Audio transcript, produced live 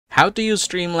How to use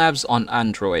Streamlabs on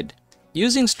Android.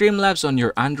 Using Streamlabs on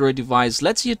your Android device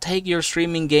lets you take your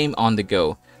streaming game on the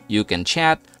go. You can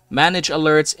chat, manage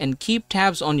alerts, and keep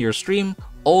tabs on your stream,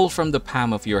 all from the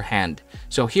palm of your hand.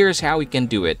 So here's how we can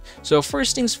do it. So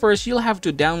first things first, you'll have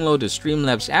to download the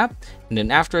Streamlabs app, and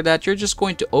then after that you're just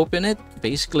going to open it,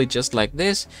 basically just like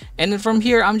this. And then from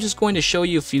here I'm just going to show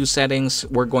you a few settings.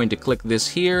 We're going to click this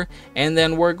here, and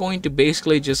then we're going to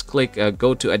basically just click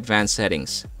go to advanced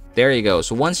settings. There you go.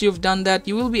 So once you've done that,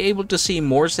 you will be able to see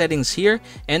more settings here,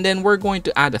 and then we're going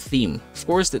to add a theme. Of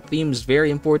course, the theme is very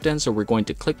important, so we're going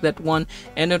to click that one,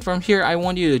 and then from here I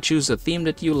want you to choose a theme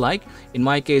that you like. In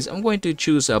my case, I'm going to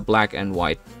choose a black and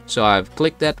white. So I've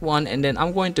clicked that one, and then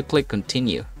I'm going to click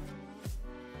continue.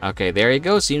 Okay, there you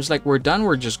go. Seems like we're done.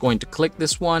 We're just going to click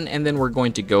this one, and then we're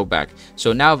going to go back.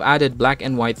 So now I've added black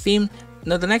and white theme.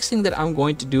 Now the next thing that I'm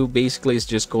going to do basically is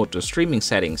just go to streaming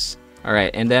settings.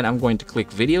 Alright, and then I'm going to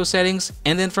click video settings,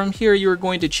 and then from here you're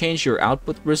going to change your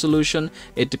output resolution.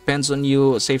 It depends on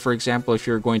you. Say for example, if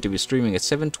you're going to be streaming at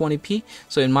 720p,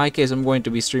 so in my case I'm going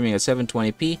to be streaming at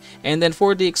 720p, and then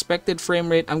for the expected frame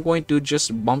rate I'm going to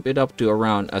just bump it up to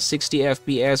around 60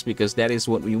 fps because that is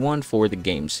what we want for the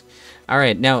games.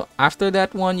 Alright, now after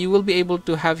that one you will be able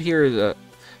to have here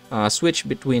switch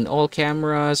between all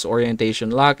cameras, orientation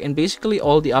lock, and basically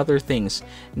all the other things.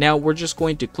 Now we're just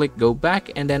going to click go back,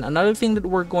 and then another thing that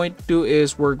we're going to do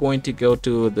is we're going to go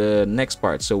to the next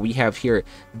part. So we have here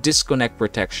disconnect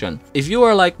protection. If you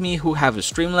are like me who have a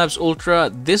Streamlabs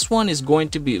Ultra, this one is going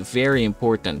to be very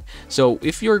important. So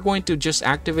if you're going to just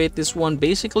activate this one,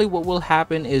 basically what will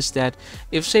happen is that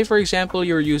if say for example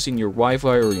you're using your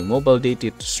Wi-Fi or your mobile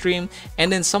data to stream, and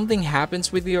then something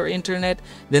happens with your internet,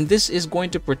 then this is going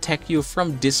to protect you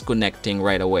from disconnecting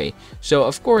right away. So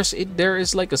of course there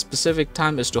is like a specific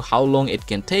time as to how long it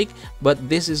can take, but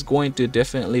this is going to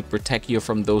definitely protect you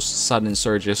from those sudden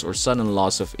surges or sudden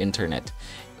loss of internet.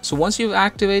 So once you've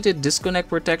activated disconnect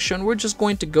protection, we're just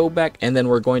going to go back, and then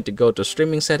we're going to go to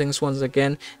streaming settings once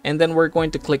again, and then we're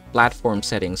going to click platform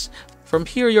settings. From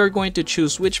here you're going to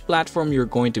choose which platform you're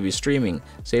going to be streaming.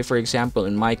 Say for example,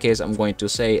 in my case I'm going to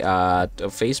say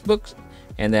Facebook,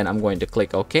 and then I'm going to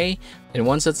click OK, and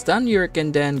once that's done you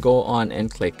can then go on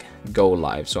and click go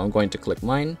live. So I'm going to click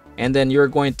mine, and then you're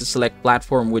going to select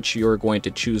platform which you're going to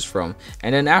choose from,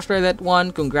 and then after that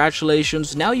one,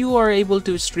 congratulations, now you are able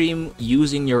to stream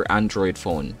using your Android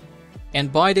phone.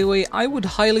 And by the way, I would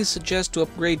highly suggest to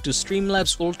upgrade to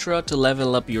Streamlabs Ultra to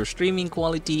level up your streaming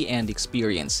quality and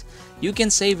experience. You can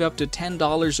save up to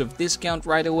 $10 of discount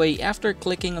right away after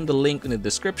clicking on the link in the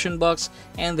description box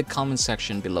and the comment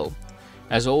section below.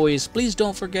 As always, please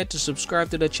don't forget to subscribe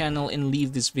to the channel and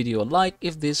leave this video a like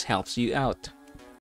if this helps you out.